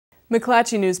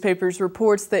McClatchy Newspapers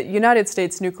reports that United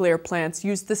States nuclear plants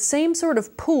use the same sort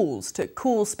of pools to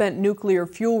cool spent nuclear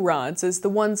fuel rods as the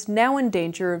ones now in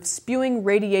danger of spewing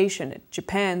radiation at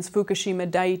Japan's Fukushima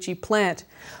Daiichi plant.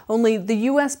 Only the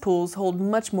U.S. pools hold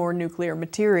much more nuclear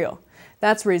material.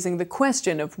 That's raising the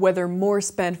question of whether more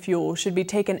spent fuel should be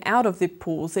taken out of the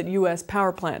pools at U.S.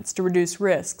 power plants to reduce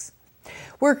risks.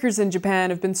 Workers in Japan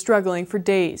have been struggling for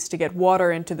days to get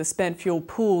water into the spent fuel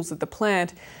pools at the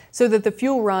plant so that the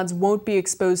fuel rods won't be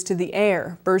exposed to the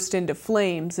air, burst into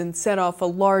flames, and set off a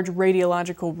large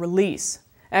radiological release.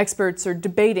 Experts are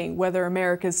debating whether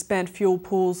America's spent fuel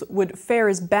pools would fare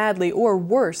as badly or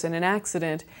worse in an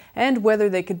accident, and whether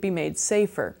they could be made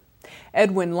safer.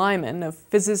 Edwin Lyman, a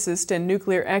physicist and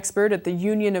nuclear expert at the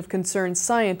Union of Concerned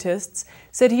Scientists,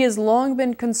 said he has long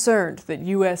been concerned that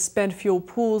U.S. spent fuel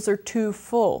pools are too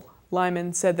full.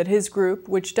 Lyman said that his group,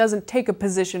 which doesn't take a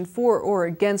position for or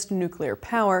against nuclear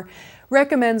power,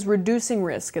 recommends reducing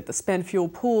risk at the spent fuel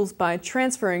pools by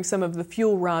transferring some of the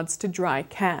fuel rods to dry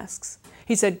casks.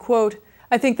 He said, quote,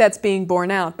 "I think that's being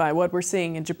borne out by what we're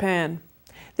seeing in Japan."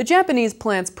 The Japanese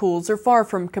plant's pools are far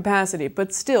from capacity,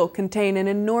 but still contain an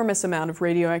enormous amount of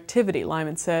radioactivity,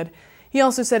 Lyman said. He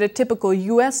also said a typical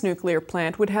U.S. nuclear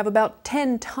plant would have about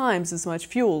 10 times as much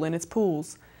fuel in its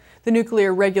pools. The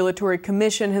Nuclear Regulatory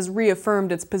Commission has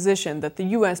reaffirmed its position that the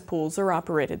U.S. pools are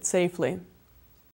operated safely.